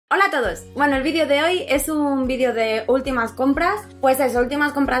Hola a todos, bueno, el vídeo de hoy es un vídeo de últimas compras. Pues eso,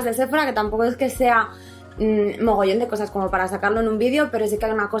 últimas compras de Sephora, que tampoco es que sea mogollón de cosas como para sacarlo en un vídeo, pero sí que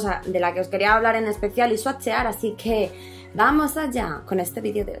hay una cosa de la que os quería hablar en especial y swatchear, así que vamos allá con este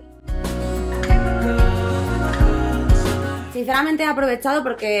vídeo de hoy. Sinceramente he aprovechado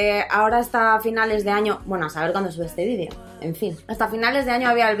porque ahora hasta finales de año, bueno, a saber cuándo sube este vídeo, en fin, hasta finales de año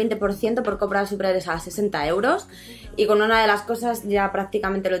había el 20% por compras superiores a 60 euros y con una de las cosas ya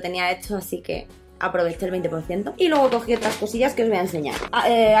prácticamente lo tenía hecho, así que aproveché el 20% y luego cogí otras cosillas que os voy a enseñar.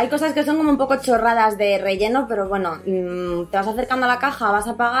 Hay cosas que son como un poco chorradas de relleno, pero bueno, te vas acercando a la caja, vas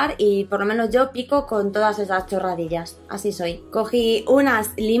a pagar y por lo menos yo pico con todas esas chorradillas, así soy. Cogí unas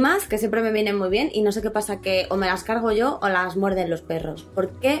limas que siempre me vienen muy bien y no sé qué pasa, que o me las cargo yo o las muerden los perros.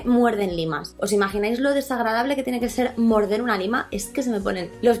 ¿Por qué muerden limas? ¿Os imagináis lo desagradable que tiene que ser morder una lima? Es que se me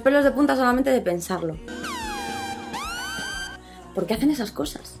ponen los pelos de punta solamente de pensarlo. ¿Por qué hacen esas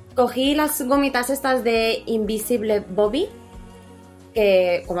cosas? Cogí las gomitas estas de Invisible Bobby,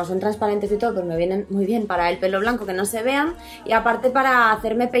 que como son transparentes y todo, pues me vienen muy bien para el pelo blanco, que no se vean, y aparte para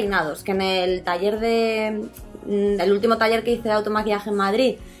hacerme peinados, que en el taller el último taller que hice de automaquillaje en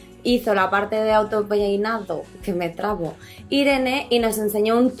Madrid, hizo la parte de autopeinado, que me trabo, Irene, y nos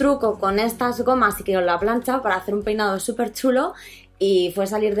enseñó un truco con estas gomas y con la plancha para hacer un peinado súper chulo. Y fue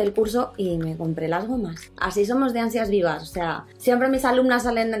salir del curso y me compré las gomas. Así somos de ansias vivas, o sea, siempre mis alumnas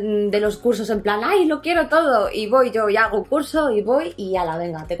salen de los cursos en plan, ¡ay, lo quiero todo! Y voy yo y hago curso y voy y ala,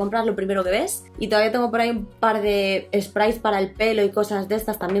 venga, te compras lo primero que ves. Y todavía tengo por ahí un par de sprays para el pelo y cosas de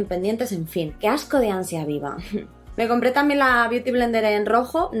estas también pendientes, en fin. ¡Qué asco de ansia viva! Me compré también la Beauty Blender en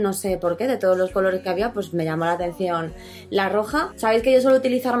rojo, no sé por qué, de todos los colores que había, pues me llamó la atención la roja. Sabéis que yo suelo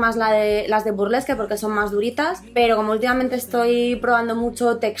utilizar más las de burlesque porque son más duritas, pero como últimamente estoy probando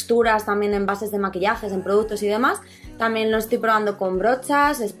mucho texturas también en bases de maquillajes, en productos y demás, también lo estoy probando con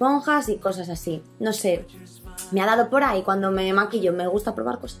brochas, esponjas y cosas así. No sé, me ha dado por ahí cuando me maquillo, me gusta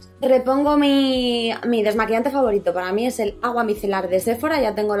probar cosas. Repongo mi desmaquillante favorito, para mí es el agua micelar de Sephora.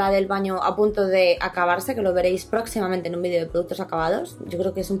 Ya tengo la del baño a punto de acabarse, que lo veréis próximamente en un vídeo de productos acabados. Yo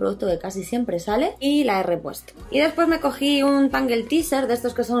creo que es un producto que casi siempre sale y la he repuesto. Y después me cogí un tangle teaser de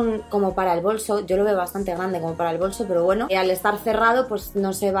estos que son como para el bolso. Yo lo veo bastante grande como para el bolso, pero bueno, al estar cerrado pues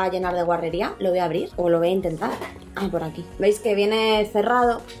no se va a llenar de guarrería. Lo voy a abrir o lo voy a intentar. Ah, por aquí. Veis que viene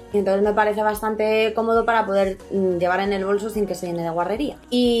cerrado y entonces me parece bastante cómodo para poder llevar en el bolso sin que se llene de guarrería.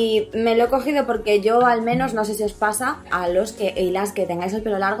 Y me lo he cogido porque yo, al menos, no sé si os pasa a los que y las que tengáis el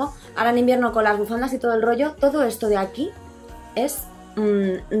pelo largo, ahora en invierno con las bufandas y todo el rollo, todo esto de aquí es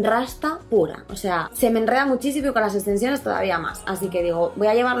rasta pura, o sea, se me enreda muchísimo y con las extensiones todavía más, así que digo, voy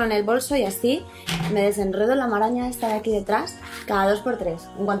a llevarlo en el bolso y así me desenredo la maraña esta de aquí detrás cada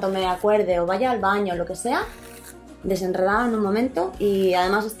 2×3, en cuanto me acuerde o vaya al baño o lo que sea, desenredado en un momento. Y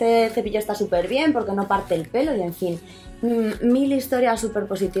además este cepillo está súper bien porque no parte el pelo y en fin, mil historias súper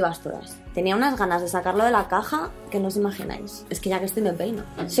positivas todas. Tenía unas ganas de sacarlo de la caja que no os imagináis. Es que ya que estoy me peino.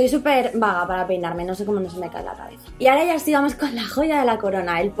 Soy súper vaga para peinarme, no sé cómo no se me cae la cabeza. Y ahora ya sí, vamos con la joya de la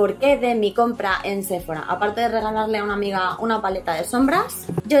corona, el porqué de mi compra en Sephora. Aparte de regalarle a una amiga una paleta de sombras,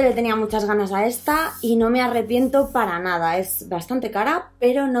 yo le tenía muchas ganas a esta y no me arrepiento para nada. Es bastante cara,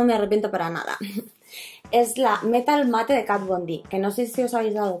 pero no me arrepiento para nada. Es la Metal Mate de Kat Von D, que no sé si os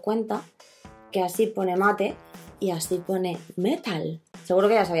habéis dado cuenta que así pone mate y así pone metal. Seguro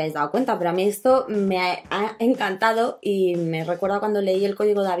que ya os habéis dado cuenta, pero a mí esto me ha encantado y me recuerda cuando leí el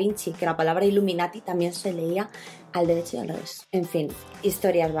código Da Vinci, que la palabra Illuminati también se leía al derecho y al revés. En fin,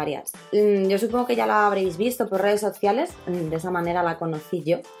 historias varias. Yo supongo que ya la habréis visto por redes sociales, de esa manera la conocí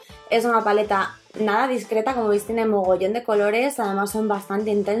yo. Es una paleta nada discreta, como veis tiene mogollón de colores, además son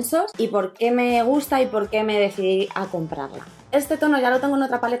bastante intensos. ¿Y por qué me gusta y por qué me decidí a comprarla? Este tono ya lo tengo en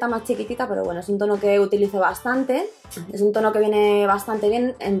otra paleta más chiquitita, pero bueno, es un tono que utilizo bastante. Es un tono que viene bastante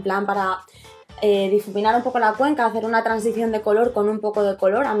bien, en plan para difuminar un poco la cuenca, hacer una transición de color con un poco de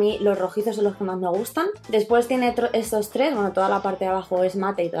color. A mí los rojizos son los que más me gustan. Después tiene estos tres, bueno, toda la parte de abajo es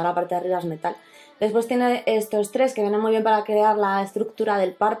mate y toda la parte de arriba es metal. Después tiene estos tres que vienen muy bien para crear la estructura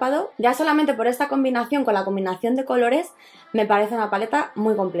del párpado. Ya solamente por esta combinación, con la combinación de colores, me parece una paleta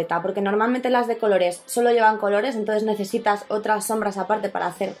muy completa, porque normalmente las de colores solo llevan colores, entonces necesitas otras sombras aparte para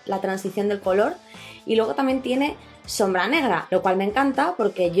hacer la transición del color. Y luego también tiene sombra negra, lo cual me encanta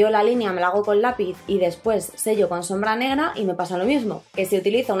porque yo la línea me la hago con lápiz y después sello con sombra negra y me pasa lo mismo, que si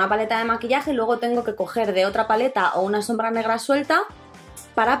utilizo una paleta de maquillaje luego tengo que coger de otra paleta o una sombra negra suelta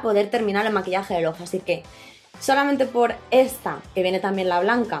para poder terminar el maquillaje del ojo. Así que solamente por esta, que viene también la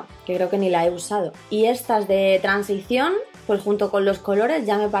blanca, que creo que ni la he usado, y estas de transición, pues junto con los colores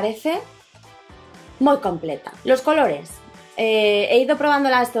ya me parece muy completa. Los colores, he ido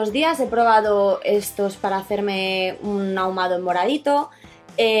probándola estos días, he probado estos para hacerme un ahumado en moradito,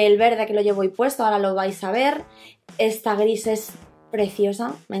 el verde que lo llevo hoy puesto, ahora lo vais a ver, esta gris es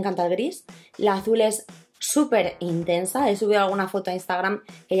preciosa, me encanta el gris, la azul es súper intensa, he subido alguna foto a Instagram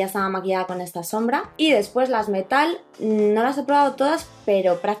que ya estaba maquillada con esta sombra. Y después las metal, no las he probado todas,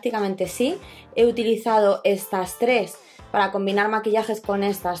 pero prácticamente sí. He utilizado estas tres para combinar maquillajes con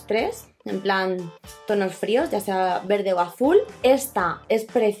estas tres, en plan tonos fríos, ya sea verde o azul. Esta es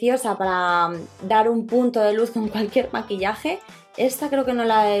preciosa para dar un punto de luz con cualquier maquillaje. Esta creo que no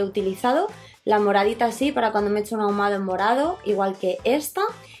la he utilizado. La moradita sí, para cuando me echo un ahumado en morado, igual que esta.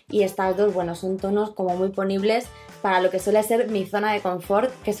 Y estas dos, bueno, son tonos como muy ponibles para lo que suele ser mi zona de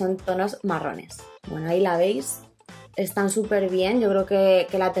confort, que son tonos marrones. Bueno, ahí la veis, están súper bien, yo creo que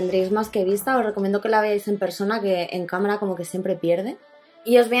la tendréis más que vista. Os recomiendo que la veáis en persona, que en cámara como que siempre pierde.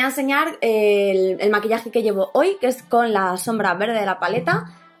 Y os voy a enseñar el maquillaje que llevo hoy, que es con la sombra verde de la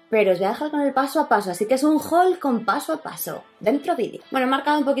paleta, pero os voy a dejar con el paso a paso, así que es un haul con paso a paso, dentro vídeo. Bueno, he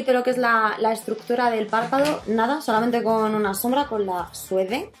marcado un poquito lo que es la estructura del párpado, nada, solamente con una sombra, con la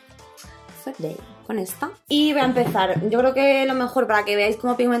Suede, con esta. Y voy a empezar, yo creo que lo mejor para que veáis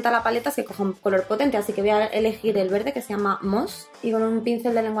cómo pigmenta la paleta es que coja un color potente, así que voy a elegir el verde que se llama Moss, y con un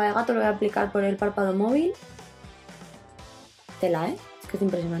pincel de lengua de gato lo voy a aplicar por el párpado móvil. Tela, es que es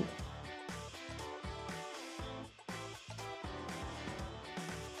impresionante.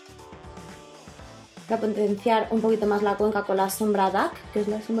 Voy a potenciar un poquito más la cuenca con la sombra Duck, que es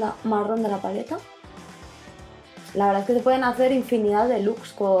la sombra marrón de la paleta. La verdad es que se pueden hacer infinidad de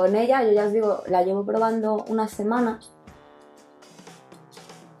looks con ella. Yo ya os digo, la llevo probando unas semanas.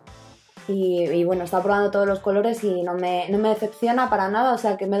 Y bueno, he estado probando todos los colores y no me decepciona para nada. O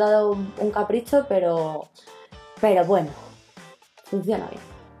sea que me he dado un capricho, pero bueno, funciona bien.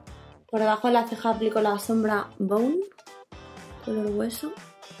 Por debajo de la ceja aplico la sombra Bone, color hueso.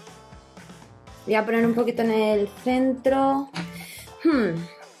 Voy a poner un poquito en el centro.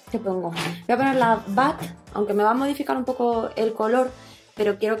 ¿Qué pongo? Voy a poner la Bat, aunque me va a modificar un poco el color,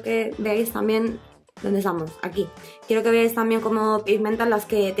 pero quiero que veáis también dónde estamos, aquí. Quiero que veáis también cómo pigmentan las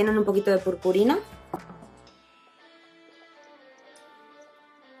que tienen un poquito de purpurina.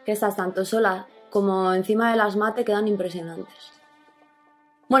 Que estas tanto solas como encima de las mate quedan impresionantes.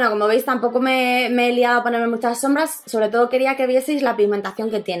 Bueno, como veis tampoco me he liado a ponerme muchas sombras, sobre todo quería que vieseis la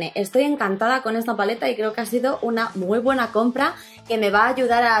pigmentación que tiene. Estoy encantada con esta paleta y creo que ha sido una muy buena compra que me va a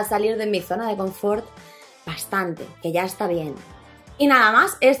ayudar a salir de mi zona de confort bastante, que ya está bien. Y nada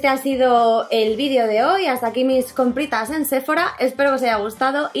más, este ha sido el vídeo de hoy, hasta aquí mis compritas en Sephora, espero que os haya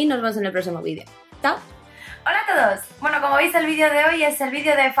gustado y nos vemos en el próximo vídeo. ¡Chao! Hola a todos, bueno, como veis el vídeo de hoy es el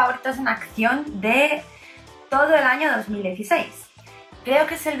vídeo de favoritos en acción de todo el año 2016. Creo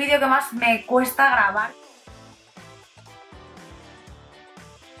que es el vídeo que más me cuesta grabar.